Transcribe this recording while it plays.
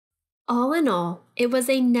All in all, it was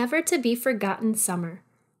a never-to-be-forgotten summer.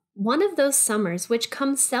 One of those summers which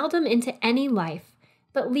come seldom into any life,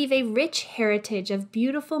 but leave a rich heritage of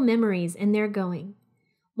beautiful memories in their going.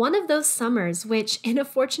 One of those summers which, in a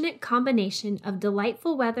fortunate combination of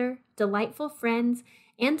delightful weather, delightful friends,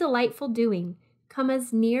 and delightful doing, come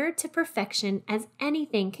as near to perfection as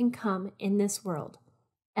anything can come in this world.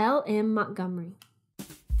 L. M. Montgomery.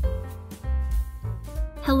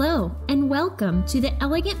 Hello, and welcome to the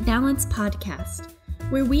Elegant Balance Podcast,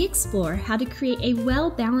 where we explore how to create a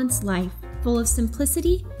well-balanced life full of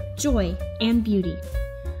simplicity, joy, and beauty.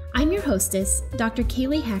 I'm your hostess, Dr.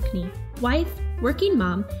 Kaylee Hackney, wife, working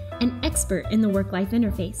mom, and expert in the work-life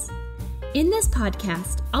interface. In this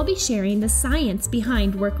podcast, I'll be sharing the science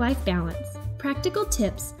behind work-life balance, practical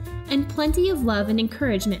tips, and plenty of love and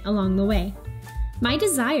encouragement along the way. My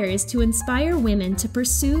desire is to inspire women to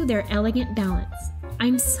pursue their elegant balance.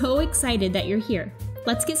 I'm so excited that you're here.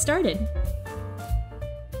 Let's get started.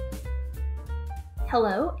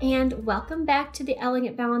 Hello, and welcome back to the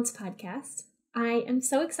Elegant Balance Podcast. I am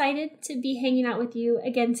so excited to be hanging out with you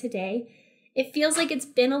again today. It feels like it's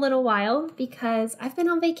been a little while because I've been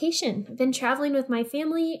on vacation. I've been traveling with my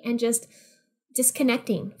family and just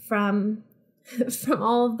disconnecting from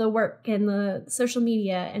all of the work and the social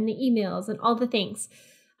media and the emails and all the things.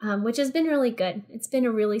 Which has been really good. It's been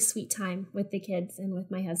a really sweet time with the kids and with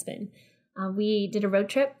my husband. We did a road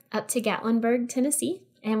trip up to Gatlinburg, Tennessee,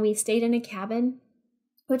 and we stayed in a cabin,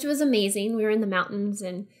 which was amazing. We were in the mountains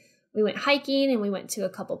and we went hiking and we went to a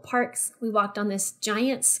couple parks. We walked on this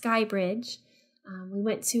giant sky bridge. We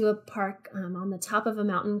went to a park on the top of a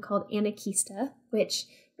mountain called Anakeesta, which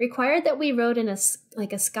required that we rode in a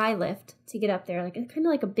sky lift to get up there, kind of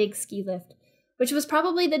like a big ski lift, which was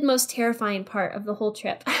probably the most terrifying part of the whole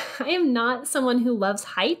trip. I am not someone who loves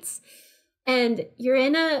heights, and you're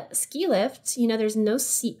in a ski lift, there's no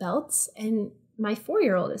seat belts, and my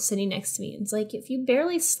 4-year-old is sitting next to me. It's like, if you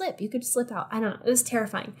barely slip, you could slip out. I don't know. It was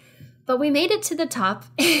terrifying. But we made it to the top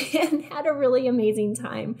and had a really amazing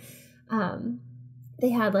time. They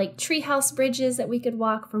had treehouse bridges that we could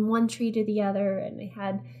walk from one tree to the other, and they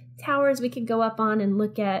had towers we could go up on and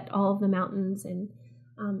look at all of the mountains, and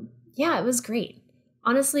yeah, it was great.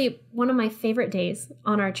 Honestly, one of my favorite days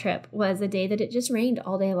on our trip was a day that it just rained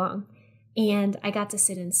all day long. And I got to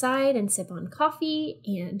sit inside and sip on coffee,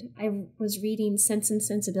 and I was reading Sense and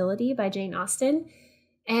Sensibility by Jane Austen.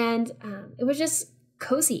 And it was just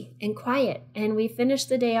cozy and quiet. And we finished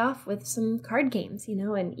the day off with some card games,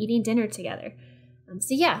 and eating dinner together.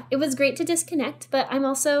 So yeah, it was great to disconnect, but I'm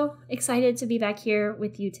also excited to be back here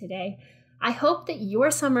with you today. I hope that your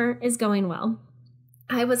summer is going well.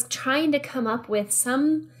 I was trying to come up with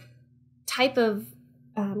some type of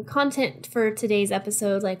content for today's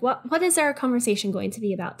episode, what is our conversation going to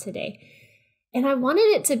be about today? And I wanted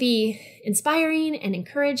it to be inspiring and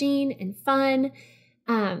encouraging and fun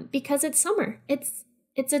because it's summer. It's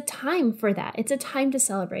a time for that. It's a time to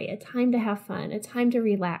celebrate, a time to have fun, a time to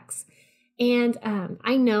relax. And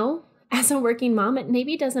I know as a working mom, it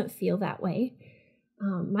maybe doesn't feel that way.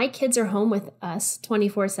 My kids are home with us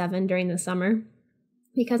 24/7 during the summer,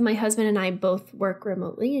 because my husband and I both work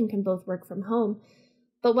remotely and can both work from home.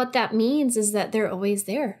 But what that means is that they're always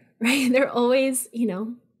there, right? They're always,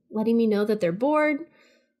 letting me know that they're bored,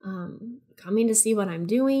 coming to see what I'm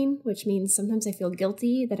doing, which means sometimes I feel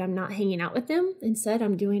guilty that I'm not hanging out with them. Instead,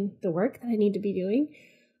 I'm doing the work that I need to be doing.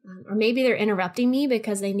 Or maybe they're interrupting me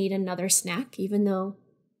because they need another snack, even though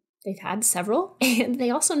they've had several, and they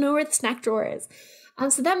also know where the snack drawer is.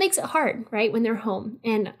 So that makes it hard, right, when they're home,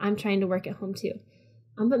 and I'm trying to work at home too.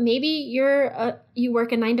 But maybe you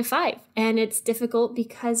work a 9 to 5 and it's difficult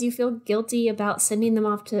because you feel guilty about sending them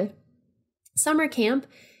off to summer camp,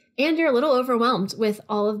 and you're a little overwhelmed with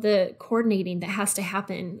all of the coordinating that has to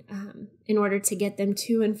happen in order to get them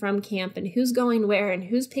to and from camp, and who's going where and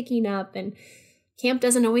who's picking up, and camp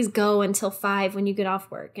doesn't always go until 5 when you get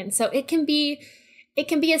off work. And so it can be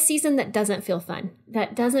a season that doesn't feel fun,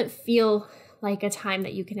 that doesn't feel like a time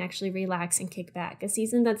that you can actually relax and kick back, a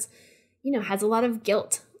season that's has a lot of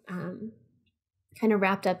guilt kind of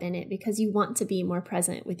wrapped up in it because you want to be more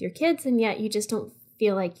present with your kids, and yet you just don't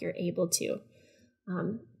feel like you're able to.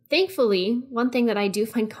 Thankfully, one thing that I do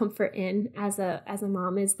find comfort in as a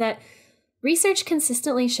mom is that research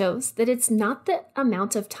consistently shows that it's not the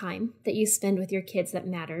amount of time that you spend with your kids that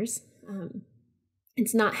matters.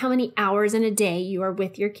 It's not how many hours in a day you are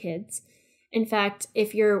with your kids. In fact,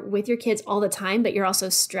 if you're with your kids all the time, but you're also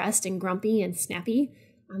stressed and grumpy and snappy,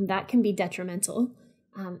 that can be detrimental.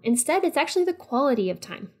 Instead, it's actually the quality of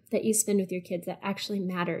time that you spend with your kids that actually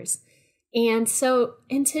matters. And so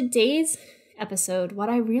in today's episode, what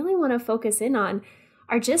I really want to focus in on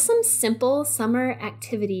are just some simple summer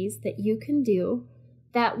activities that you can do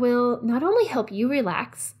that will not only help you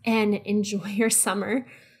relax and enjoy your summer,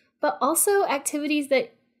 but also activities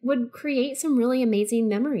that would create some really amazing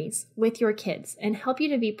memories with your kids and help you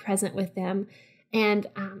to be present with them. And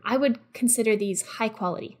I would consider these high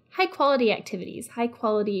quality activities, high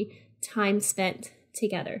quality time spent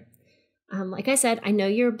together. Like I said, I know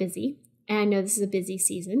you're busy, and I know this is a busy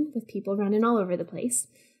season with people running all over the place.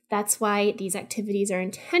 That's why these activities are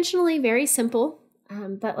intentionally very simple.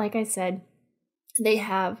 But like I said, they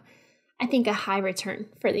have, I think, a high return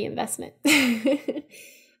for the investment.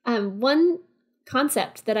 One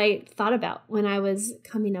concept that I thought about when I was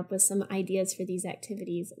coming up with some ideas for these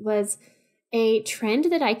activities was a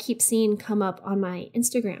trend that I keep seeing come up on my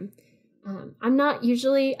Instagram. I'm not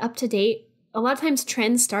usually up to date. A lot of times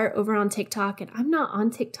trends start over on TikTok, and I'm not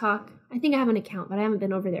on TikTok. I think I have an account, but I haven't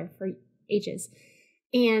been over there for ages.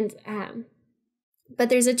 And but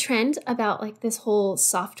there's a trend about like this whole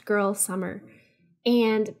soft girl summer.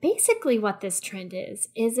 And basically what this trend is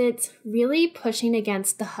it's really pushing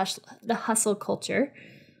against the hustle culture.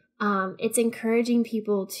 It's encouraging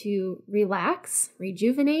people to relax,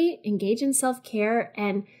 rejuvenate, engage in self-care,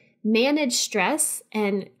 and manage stress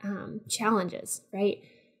and challenges, right?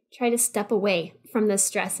 Try to step away from the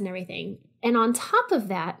stress and everything. And on top of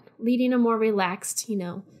that, leading a more relaxed,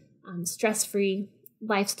 stress-free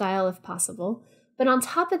lifestyle if possible. But on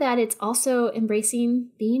top of that, it's also embracing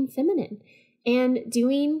being feminine and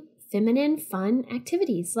doing feminine fun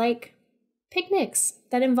activities like picnics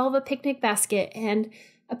that involve a picnic basket and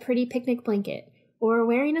a pretty picnic blanket, or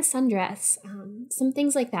wearing a sundress, some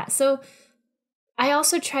things like that. So I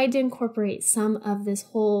also tried to incorporate some of this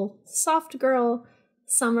whole soft girl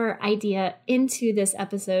summer idea into this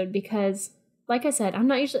episode because, like I said, I'm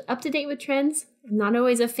not usually up to date with trends. I'm not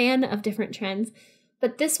always a fan of different trends,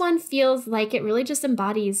 but this one feels like it really just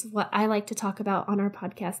embodies what I like to talk about on our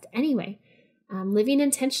podcast anyway. Living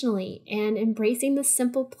intentionally and embracing the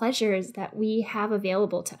simple pleasures that we have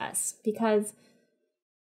available to us. Because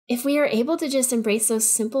if we are able to just embrace those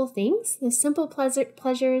simple things, the simple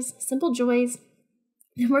pleasures, simple joys,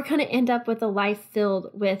 then we're going to end up with a life filled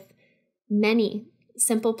with many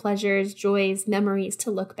simple pleasures, joys, memories to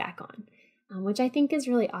look back on, which I think is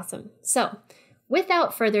really awesome. So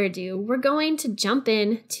without further ado, we're going to jump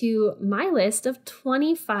in to my list of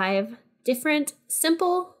 25 different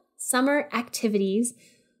simple summer activities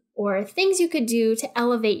or things you could do to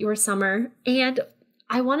elevate your summer. And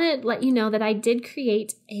I want to let you know that I did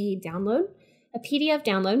create a PDF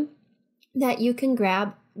download that you can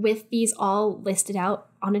grab with these all listed out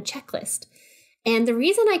on a checklist. And the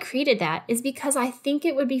reason I created that is because I think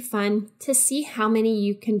it would be fun to see how many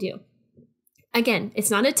you can do. Again,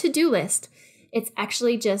 it's not a to-do list. It's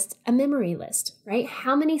actually just a memory list, right?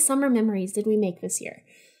 How many summer memories did we make this year?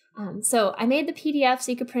 So I made the PDF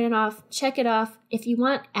so you could print it off, check it off. If you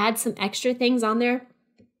want, add some extra things on there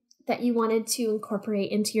that you wanted to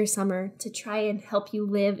incorporate into your summer to try and help you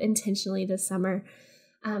live intentionally this summer.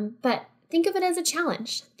 But think of it as a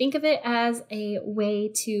challenge. Think of it as a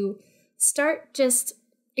way to start just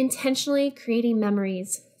intentionally creating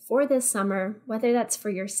memories for this summer, whether that's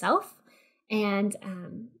for yourself and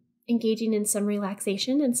engaging in some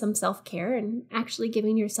relaxation and some self-care and actually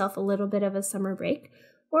giving yourself a little bit of a summer break,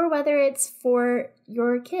 or whether it's for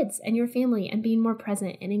your kids and your family and being more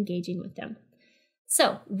present and engaging with them.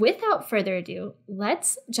 So without further ado,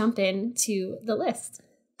 let's jump into the list.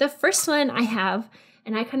 The first one I have,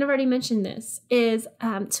 and I kind of already mentioned this, is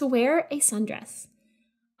to wear a sundress.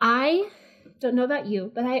 I don't know about you,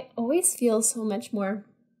 but I always feel so much more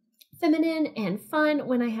feminine and fun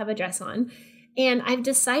when I have a dress on. And I've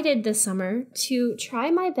decided this summer to try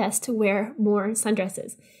my best to wear more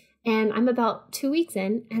sundresses. And I'm about 2 weeks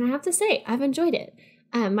in, and I have to say, I've enjoyed it.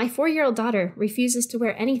 My 4-year-old daughter refuses to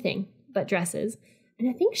wear anything but dresses. And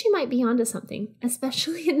I think she might be onto something,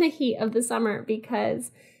 especially in the heat of the summer,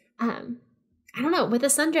 because I don't know, with a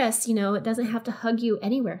sundress, it doesn't have to hug you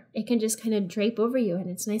anywhere. It can just kind of drape over you and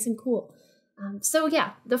it's nice and cool. So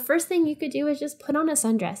yeah, the first thing you could do is just put on a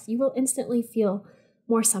sundress. You will instantly feel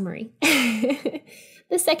more summery.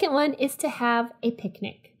 The second one is to have a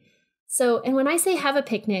picnic. So, and when I say have a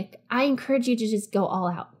picnic, I encourage you to just go all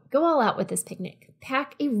out. Go all out with this picnic.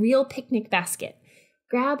 Pack a real picnic basket.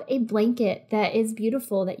 Grab a blanket that is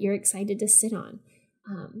beautiful that you're excited to sit on.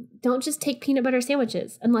 Don't just take peanut butter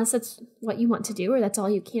sandwiches unless that's what you want to do or that's all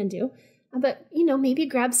you can do. But, maybe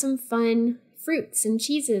grab some fun fruits and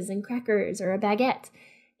cheeses and crackers or a baguette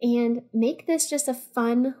and make this just a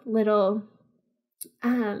fun little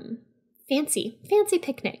fancy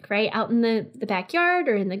picnic, right? Out in the backyard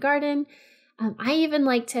or in the garden. I even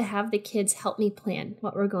like to have the kids help me plan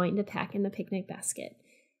what we're going to pack in the picnic basket.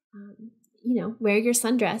 Wear your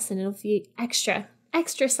sundress and it'll feel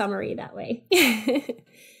extra summery that way.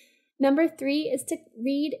 Number 3 is to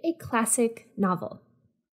read a classic novel.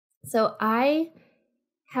 So I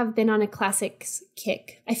have been on a classics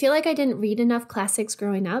kick. I feel like I didn't read enough classics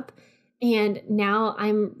growing up, and now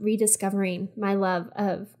I'm rediscovering my love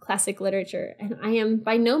of classic literature. And I am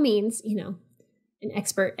by no means, an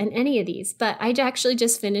expert in any of these, but I actually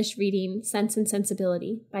just finished reading Sense and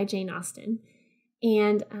Sensibility by Jane Austen.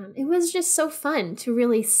 And it was just so fun to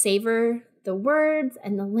really savor the words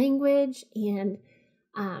and the language. And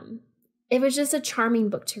it was just a charming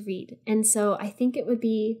book to read. And so I think it would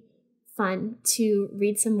be fun to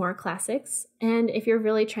read some more classics. And if you're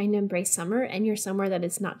really trying to embrace summer and you're somewhere that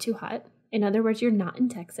is not too hot, in other words, you're not in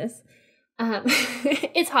Texas.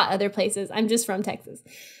 It's hot other places. I'm just from Texas.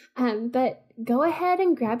 But go ahead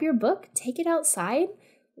and grab your book, take it outside,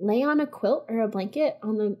 lay on a quilt or a blanket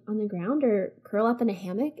on the ground, or curl up in a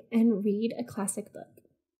hammock and read a classic book.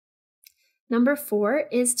 Number 4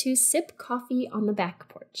 is to sip coffee on the back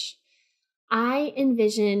porch. I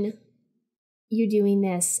envision you doing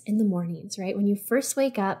this in the mornings, right? When you first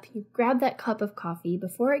wake up, you grab that cup of coffee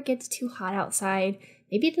before it gets too hot outside.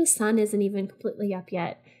 Maybe the sun isn't even completely up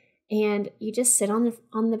yet. And you just sit on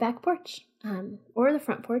the back porch or the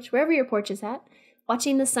front porch, wherever your porch is at,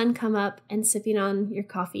 watching the sun come up and sipping on your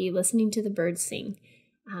coffee, listening to the birds sing,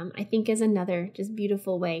 I think is another just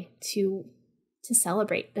beautiful way to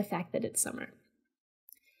celebrate the fact that it's summer.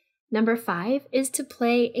 Number 5 is to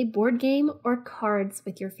play a board game or cards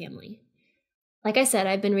with your family. Like I said,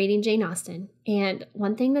 I've been reading Jane Austen, and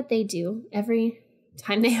one thing that they do every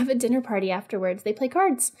time they have a dinner party afterwards, they play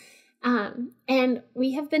cards. And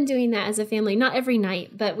we have been doing that as a family, not every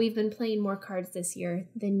night, but we've been playing more cards this year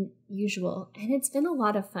than usual, and it's been a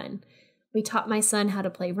lot of fun. We taught my son how to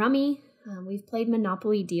play Rummy. We've played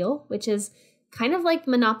Monopoly Deal, which is kind of like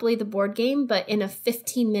Monopoly the board game, but in a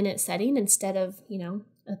 15-minute setting instead of,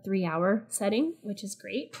 a 3-hour setting, which is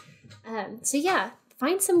great. So yeah,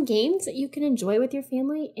 find some games that you can enjoy with your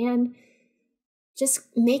family and just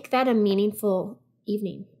make that a meaningful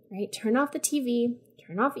evening, right? Turn off the TV,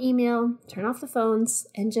 turn off email, turn off the phones,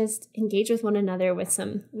 and just engage with one another with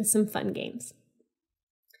some fun games.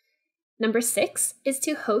 Number 6 is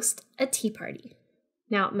to host a tea party.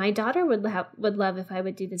 Now, my daughter would love if I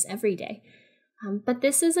would do this every day. But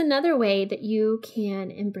this is another way that you can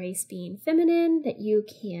embrace being feminine, that you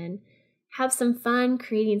can have some fun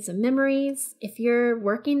creating some memories. If you're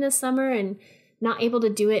working this summer and not able to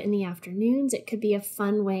do it in the afternoons, it could be a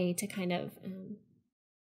fun way to kind of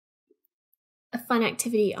a fun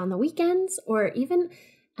activity on the weekends, or even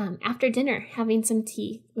after dinner, having some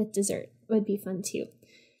tea with dessert would be fun too.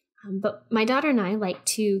 But my daughter and I like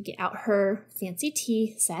to get out her fancy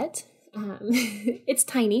tea set. It's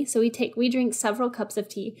tiny, so we drink several cups of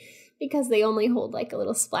tea because they only hold like a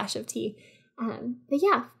little splash of tea. But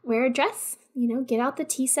yeah, wear a dress, get out the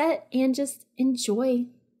tea set and just enjoy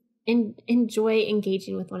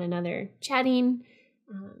engaging with one another, chatting,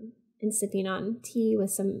 and sipping on tea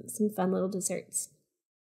with some fun little desserts.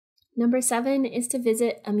 Number 7 is to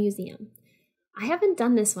visit a museum. I haven't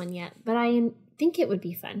done this one yet, but I think it would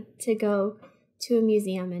be fun to go to a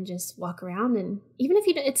museum and just walk around. And even if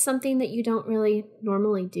it's something that you don't really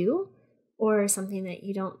normally do, or something that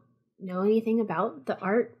you don't know anything about, the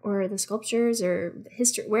art or the sculptures or the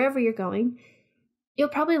history, wherever you're going, you'll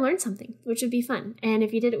probably learn something, which would be fun. And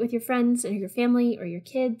if you did it with your friends or your family or your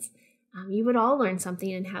kids, you would all learn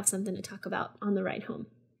something and have something to talk about on the ride home.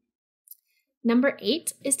 Number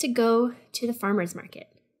 8 is to go to the farmer's market.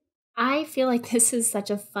 I feel like this is such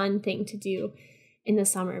a fun thing to do in the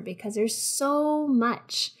summer because there's so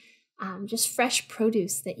much just fresh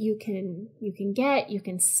produce that you can get, you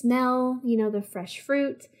can smell, the fresh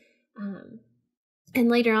fruit. And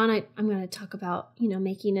later on, I'm going to talk about,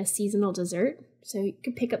 making a seasonal dessert. So you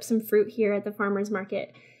could pick up some fruit here at the farmer's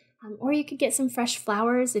market. Or you could get some fresh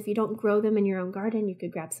flowers. If you don't grow them in your own garden, you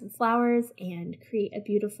could grab some flowers and create a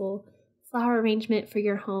beautiful flower arrangement for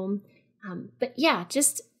your home. But yeah,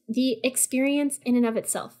 just the experience in and of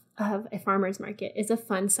itself of a farmer's market is a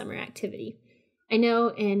fun summer activity. I know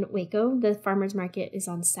in Waco, the farmer's market is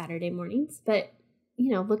on Saturday mornings, but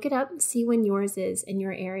look it up, see when yours is in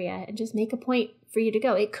your area, and just make a point for you to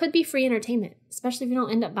go. It could be free entertainment, especially if you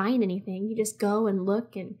don't end up buying anything. You just go and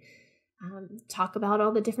look and talk about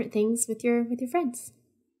all the different things with your friends.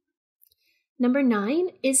 Number 9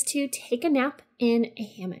 is to take a nap in a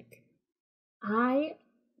hammock. I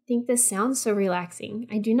think this sounds so relaxing.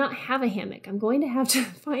 I do not have a hammock. I'm going to have to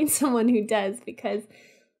find someone who does, because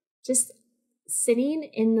just sitting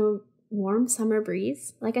in warm summer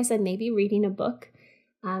breeze. Like I said, maybe reading a book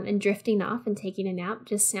and drifting off and taking a nap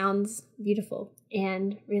just sounds beautiful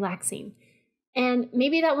and relaxing. And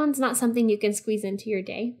maybe that one's not something you can squeeze into your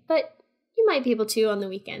day, but you might be able to on the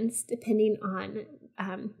weekends, depending on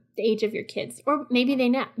the age of your kids. Or maybe they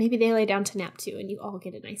nap. Maybe they lay down to nap too, and you all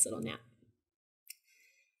get a nice little nap.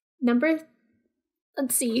 Number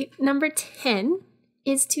 10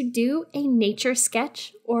 is to do a nature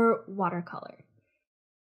sketch or watercolor.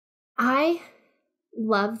 I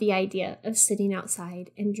love the idea of sitting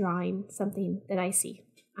outside and drawing something that I see.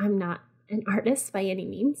 I'm not an artist by any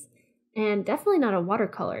means, and definitely not a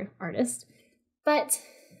watercolor artist, but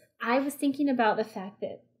I was thinking about the fact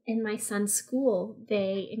that in my son's school,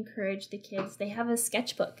 they encourage the kids, they have a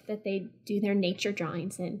sketchbook that they do their nature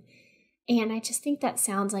drawings in. And I just think that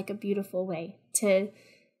sounds like a beautiful way to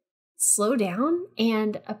slow down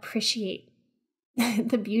and appreciate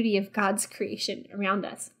the beauty of God's creation around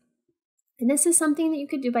us. And this is something that you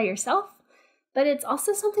could do by yourself, but it's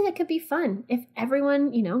also something that could be fun if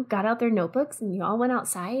everyone, got out their notebooks and you all went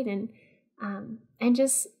outside and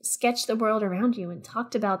just sketched the world around you and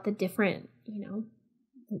talked about the different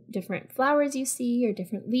flowers you see, or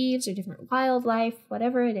different leaves, or different wildlife,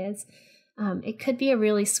 whatever it is. It could be a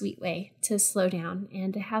really sweet way to slow down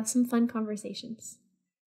and to have some fun conversations.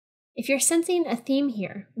 If you're sensing a theme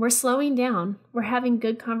here, we're slowing down, we're having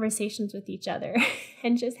good conversations with each other,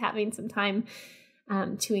 and just having some time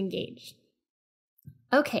to engage.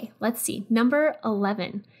 Okay, let's see. Number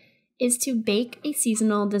 11 is to bake a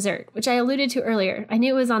seasonal dessert, which I alluded to earlier. I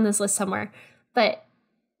knew it was on this list somewhere, but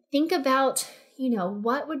think about,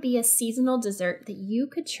 what would be a seasonal dessert that you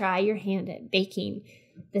could try your hand at baking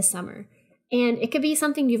this summer. And it could be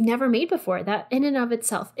something you've never made before. That in and of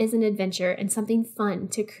itself is an adventure and something fun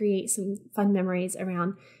to create some fun memories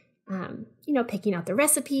around, picking out the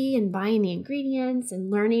recipe and buying the ingredients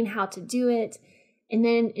and learning how to do it and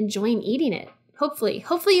then enjoying eating it. Hopefully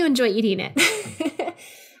you enjoy eating it.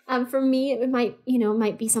 For me, it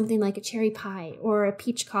might be something like a cherry pie or a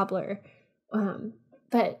peach cobbler.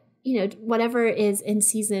 But whatever is in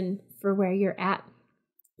season for where you're at,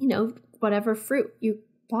 whatever fruit you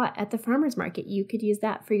bought at the farmer's market, you could use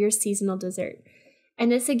that for your seasonal dessert. And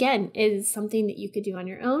this, again, is something that you could do on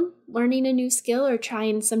your own, learning a new skill or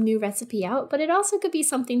trying some new recipe out, but it also could be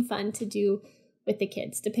something fun to do with the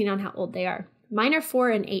kids, depending on how old they are. Mine are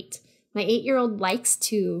 4 and 8. My 8-year-old likes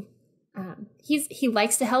to, he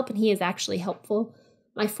likes to help, and he is actually helpful.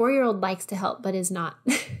 My 4-year-old likes to help, but is not,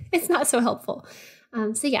 it's not so helpful.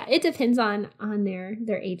 So yeah, it depends on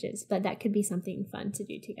their ages, but that could be something fun to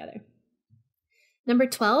do together. Number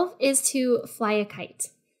 12 is to fly a kite.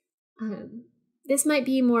 This might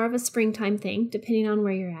be more of a springtime thing, depending on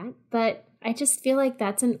where you're at, but I just feel like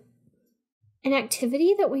that's an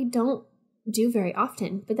activity that we don't do very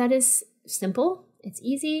often, but that is simple. It's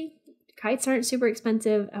easy. Kites aren't super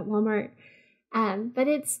expensive at Walmart, but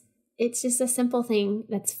it's just a simple thing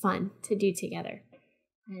that's fun to do together,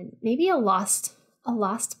 and maybe a lost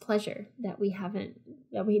pleasure that we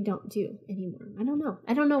don't do anymore.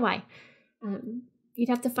 I don't know why. You'd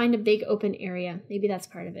have to find a big open area. Maybe that's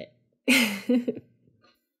part of it.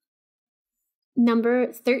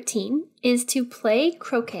 Number 13 is to play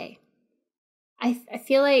croquet. I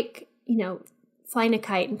feel like, flying a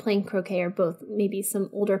kite and playing croquet are both maybe some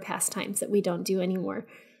older pastimes that we don't do anymore.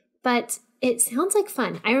 But it sounds like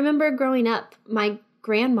fun. I remember growing up, my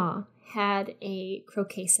grandma had a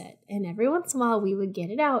croquet set, and every once in a while we would get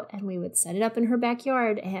it out and we would set it up in her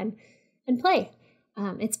backyard and play.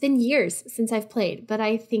 It's been years since I've played, but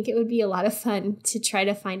I think it would be a lot of fun to try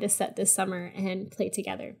to find a set this summer and play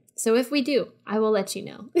together. So if we do, I will let you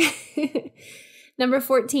know. Number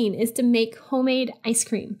 14 is to make homemade ice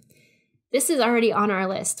cream. This is already on our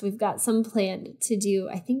list. We've got some planned to do,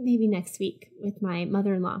 I think maybe next week with my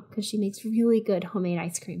mother-in-law, because she makes really good homemade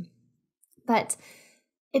ice cream. But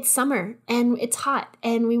it's summer and it's hot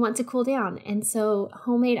and we want to cool down. And so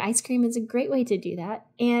homemade ice cream is a great way to do that.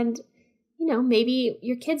 And maybe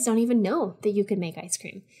your kids don't even know that you can make ice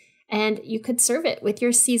cream, and you could serve it with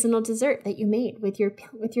your seasonal dessert that you made with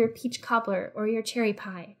your peach cobbler or your cherry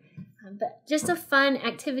pie. But just a fun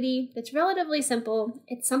activity that's relatively simple.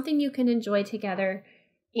 It's something you can enjoy together,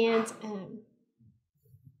 and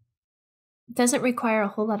doesn't require a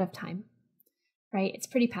whole lot of time, right? It's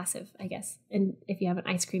pretty passive, I guess, and if you have an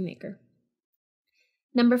ice cream maker.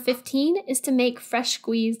 Number 15 is to make fresh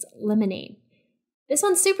squeezed lemonade. This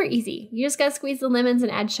one's super easy. You just gotta squeeze the lemons and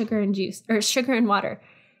add sugar and water.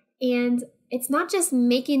 And it's not just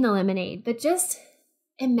making the lemonade, but just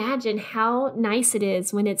imagine how nice it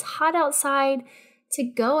is when it's hot outside to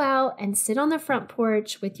go out and sit on the front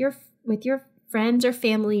porch with your friends or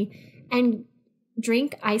family and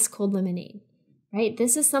drink ice cold lemonade, right?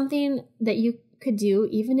 This is something that you could do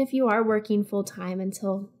even if you are working full time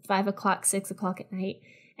until 5 o'clock, 6 o'clock at night,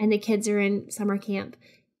 and the kids are in summer camp.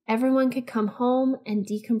 Everyone could come home and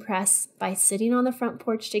decompress by sitting on the front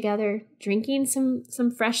porch together, drinking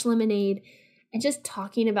some fresh lemonade, and just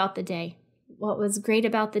talking about the day. What was great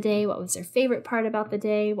about the day, what was their favorite part about the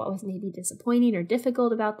day, what was maybe disappointing or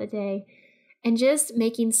difficult about the day, and just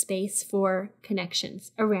making space for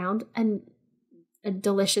connections around a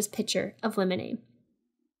delicious pitcher of lemonade.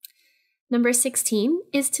 Number 16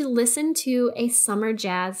 is to listen to a summer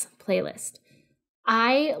jazz playlist.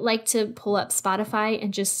 I like to pull up Spotify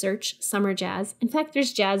and just search summer jazz. In fact,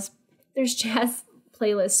 there's jazz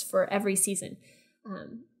playlists for every season.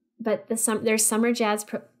 But there's summer jazz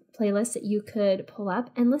playlists that you could pull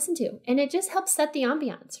up and listen to. And it just helps set the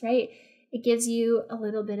ambiance, right? It gives you a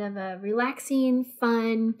little bit of a relaxing,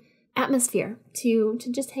 fun atmosphere to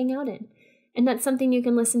just hang out in. And that's something you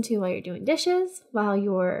can listen to while you're doing dishes, while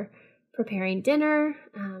you're preparing dinner,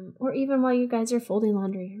 or even while you guys are folding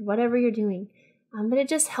laundry, or whatever you're doing. But it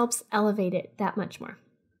just helps elevate it that much more.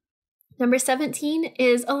 Number 17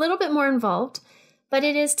 is a little bit more involved, but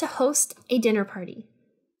it is to host a dinner party.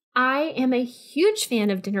 I am a huge fan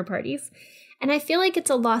of dinner parties, and I feel like it's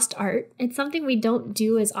a lost art. It's something we don't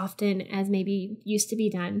do as often as maybe used to be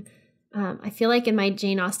done. I feel like in my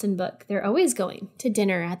Jane Austen book, they're always going to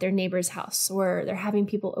dinner at their neighbor's house, or they're having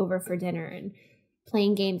people over for dinner and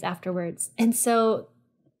playing games afterwards. And so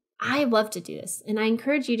I love to do this, and I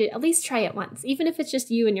encourage you to at least try it once, even if it's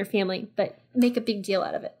just you and your family, but make a big deal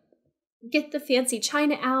out of it. Get the fancy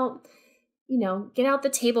china out, get out the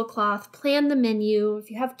tablecloth, plan the menu.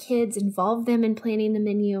 If you have kids, involve them in planning the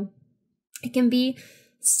menu. It can be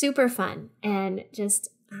super fun, and just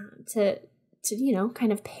to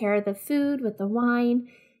kind of pair the food with the wine,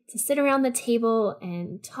 to sit around the table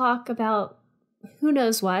and talk about who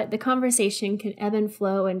knows what. The conversation can ebb and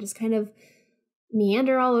flow and just kind of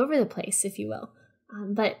meander all over the place, if you will.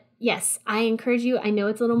 But yes, I encourage you. I know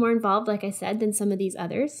it's a little more involved, like I said, than some of these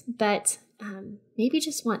others, but maybe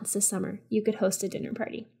just once this summer, you could host a dinner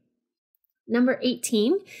party. Number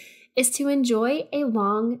 18 is to enjoy a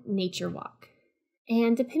long nature walk.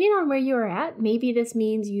 And depending on where you are at, maybe this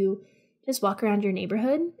means you just walk around your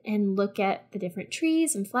neighborhood and look at the different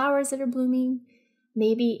trees and flowers that are blooming.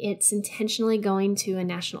 Maybe it's intentionally going to a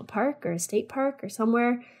national park or a state park or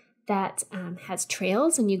somewhere that has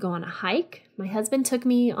trails and you go on a hike. My husband took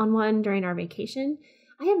me on one during our vacation.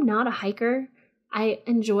 I am not a hiker. I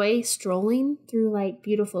enjoy strolling through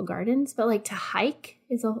beautiful gardens, but to hike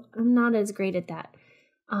I'm not as great at that.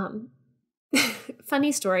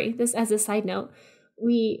 Funny story, this as a side note,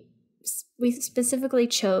 we specifically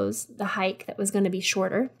chose the hike that was going to be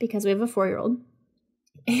shorter because we have a 4-year-old.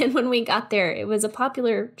 And when we got there, it was a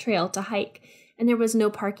popular trail to hike, and there was no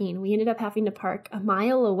parking. We ended up having to park a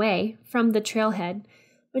mile away from the trailhead,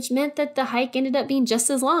 which meant that the hike ended up being just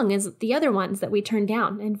as long as the other ones that we turned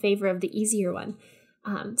down in favor of the easier one.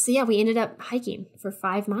 We ended up hiking for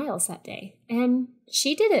 5 miles that day, and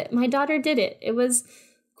she did it. My daughter did it. It was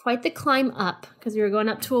quite the climb up because we were going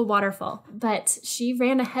up to a waterfall, but she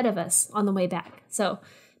ran ahead of us on the way back. So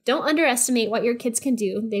don't underestimate what your kids can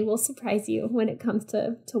do. They will surprise you when it comes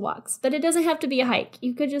to walks. But it doesn't have to be a hike.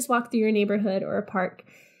 You could just walk through your neighborhood or a park.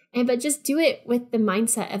 But just do it with the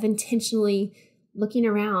mindset of intentionally looking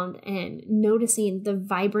around and noticing the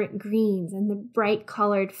vibrant greens and the bright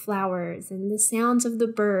colored flowers and the sounds of the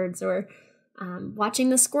birds, or watching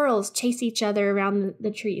the squirrels chase each other around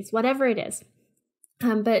the trees, whatever it is.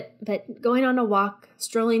 But going on a walk,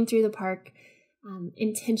 strolling through the park,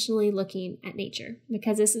 intentionally looking at nature,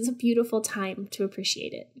 because this is a beautiful time to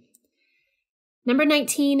appreciate it. Number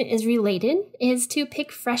 19 is to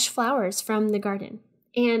pick fresh flowers from the garden.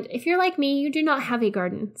 And if you're like me, you do not have a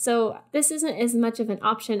garden, so this isn't as much of an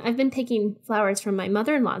option. I've been picking flowers from my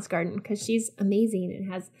mother-in-law's garden because she's amazing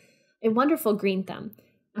and has a wonderful green thumb.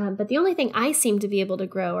 But the only thing I seem to be able to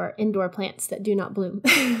grow are indoor plants that do not bloom.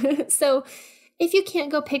 So if you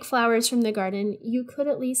can't go pick flowers from the garden, you could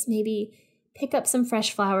at least maybe pick up some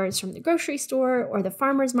fresh flowers from the grocery store or the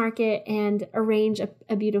farmer's market and arrange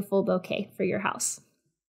a beautiful bouquet for your house.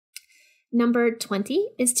 Number 20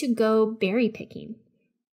 is to go berry picking.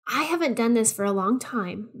 I haven't done this for a long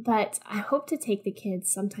time, but I hope to take the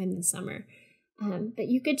kids sometime this summer. But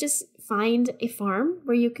you could just find a farm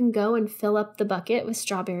where you can go and fill up the bucket with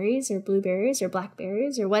strawberries or blueberries or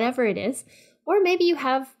blackberries or whatever it is. Or maybe you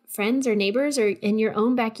have friends or neighbors, or in your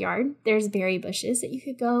own backyard, there's berry bushes that you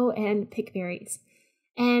could go and pick berries.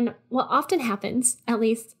 And what often happens, at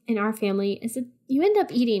least in our family, is that you end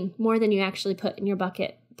up eating more than you actually put in your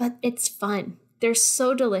bucket. But it's fun. They're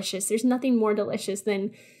so delicious. There's nothing more delicious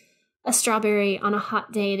than a strawberry on a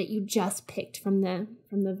hot day that you just picked from the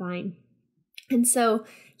vine. And so,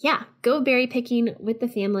 yeah, go berry picking with the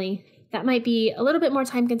family. That might be a little bit more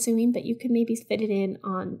time consuming, but you could maybe fit it in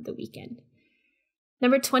on the weekend.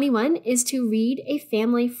 Number 21 is to read a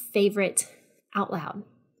family favorite out loud.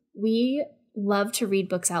 We love to read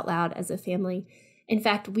books out loud as a family. In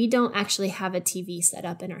fact, we don't actually have a TV set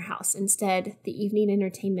up in our house. Instead, the evening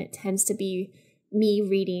entertainment tends to be me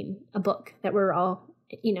reading a book that we're all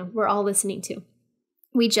listening to.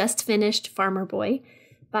 We just finished Farmer Boy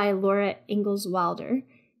by Laura Ingalls Wilder,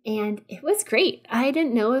 and it was great. I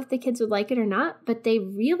didn't know if the kids would like it or not, but they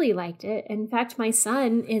really liked it. In fact, my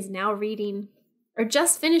son is now reading, or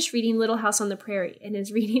just finished reading, Little House on the Prairie, and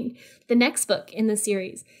is reading the next book in the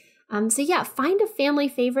series. So yeah, find a family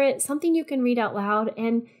favorite, something you can read out loud,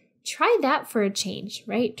 and try that for a change,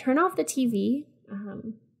 right? Turn off the TV,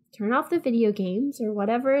 turn off the video games or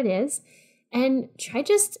whatever it is, and try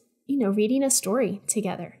just, reading a story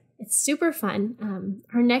together. It's super fun.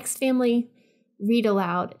 Our next family read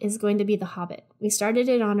aloud is going to be The Hobbit. We started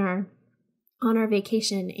it on our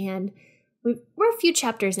vacation, and we're a few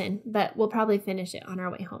chapters in, but we'll probably finish it on our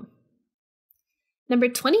way home. Number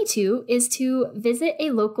 22 is to visit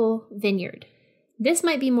a local vineyard. This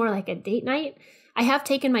might be more like a date night. I have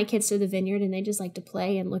taken my kids to the vineyard, and they just like to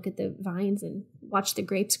play and look at the vines and watch the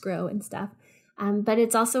grapes grow and stuff. But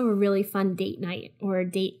it's also a really fun date night or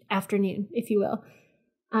date afternoon, if you will.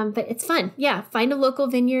 But it's fun. Yeah, find a local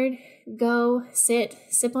vineyard, go sit,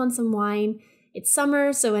 sip on some wine. It's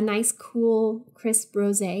summer, so a nice, cool, crisp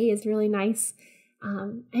rosé is really nice.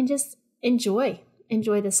 And just enjoy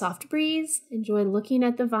the soft breeze, enjoy looking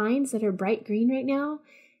at the vines that are bright green right now,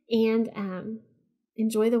 and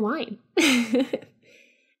enjoy the wine.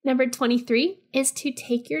 Number 23 is to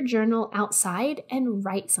take your journal outside and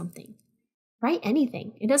write something. Write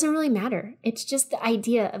anything. It doesn't really matter. It's just the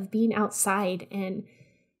idea of being outside and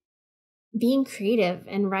being creative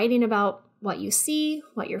and writing about what you see,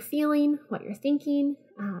 what you're feeling, what you're thinking,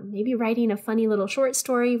 maybe writing a funny little short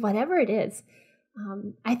story, whatever it is.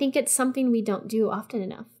 I think it's something we don't do often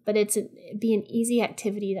enough, but it'd be an easy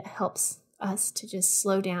activity that helps us to just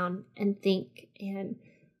slow down and think and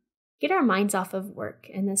get our minds off of work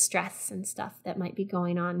and the stress and stuff that might be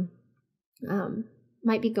going on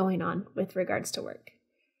with regards to work.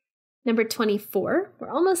 Number 24, we're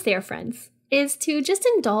almost there, friends, is to just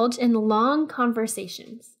indulge in long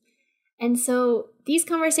conversations. And so these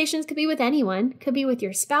conversations could be with anyone, could be with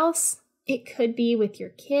your spouse, it could be with your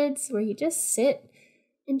kids, where you just sit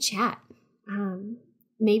and chat.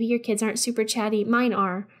 Maybe your kids aren't super chatty. Mine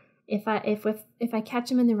are. If I catch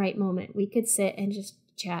them in the right moment, we could sit and just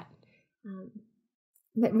chat.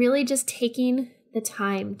 But really just taking the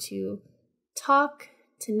time to talk,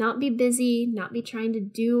 to not be busy, not be trying to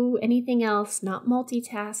do anything else, not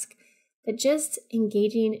multitask, but just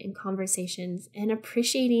engaging in conversations and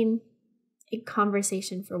appreciating a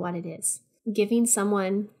conversation for what it is. Giving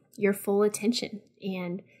someone your full attention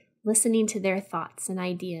and listening to their thoughts and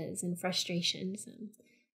ideas and frustrations.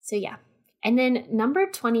 So yeah. And then number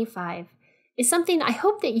 25 is something I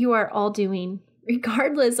hope that you are all doing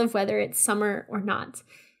regardless of whether it's summer or not.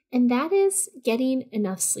 And that is getting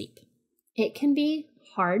enough sleep. It can be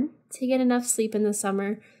hard to get enough sleep in the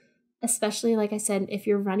summer, especially, like I said, if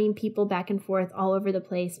you're running people back and forth all over the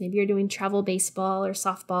place. Maybe you're doing travel baseball or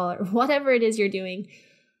softball or whatever it is you're doing.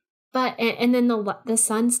 But and then the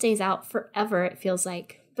sun stays out forever, it feels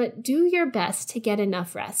like. But do your best to get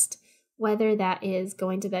enough rest, whether that is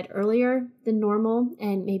going to bed earlier than normal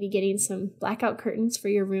and maybe getting some blackout curtains for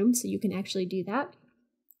your room so you can actually do that.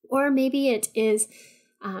 Or maybe it is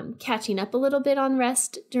catching up a little bit on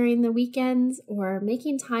rest during the weekends, or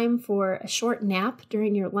making time for a short nap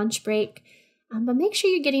during your lunch break. But make sure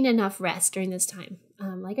you're getting enough rest during this time.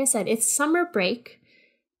 Like I said, it's summer break.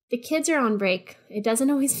 The kids are on break. It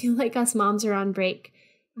doesn't always feel like us moms are on break,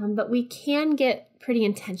 but we can get pretty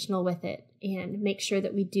intentional with it and make sure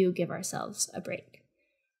that we do give ourselves a break.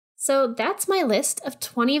 So that's my list of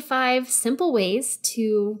 25 simple ways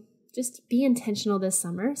to just be intentional this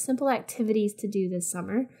summer, simple activities to do this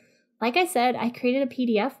summer. Like I said, I created a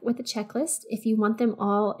PDF with a checklist if you want them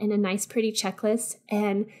all in a nice, pretty checklist,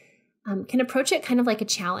 and can approach it kind of like a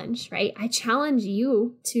challenge, right? I challenge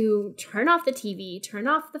you to turn off the TV, turn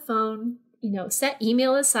off the phone, set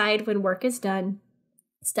email aside when work is done,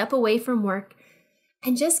 step away from work,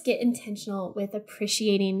 and just get intentional with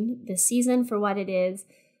appreciating the season for what it is,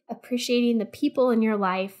 appreciating the people in your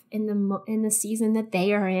life in the season that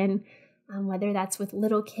they are in, whether that's with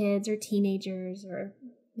little kids or teenagers, or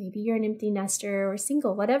maybe you're an empty nester or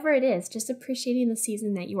single, whatever it is, just appreciating the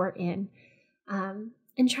season that you are in.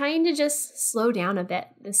 and trying to just slow down a bit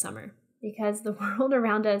this summer because the world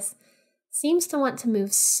around us seems to want to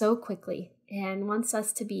move so quickly and wants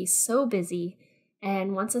us to be so busy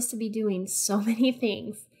and wants us to be doing so many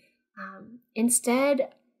things.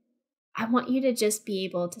 Instead, I want you to just be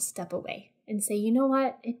able to step away and say, you know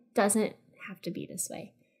what? It doesn't have to be this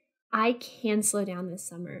way. I can slow down this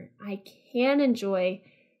summer. I can enjoy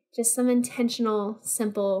just some intentional,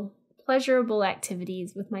 simple, pleasurable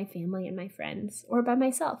activities with my family and my friends or by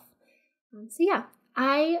myself.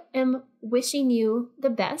 I am wishing you the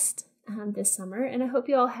best this summer, and I hope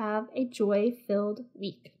you all have a joy-filled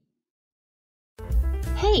week.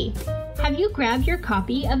 Hey, have you grabbed your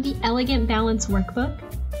copy of the Elegant Balance Workbook?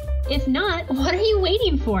 If not, what are you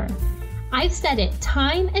waiting for? I've said it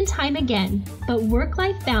time and time again, but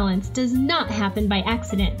work-life balance does not happen by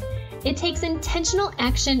accident. It takes intentional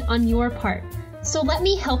action on your part. So let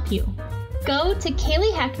me help you. Go to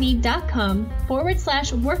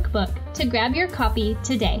kayleehackney.com/workbook to grab your copy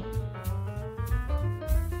today.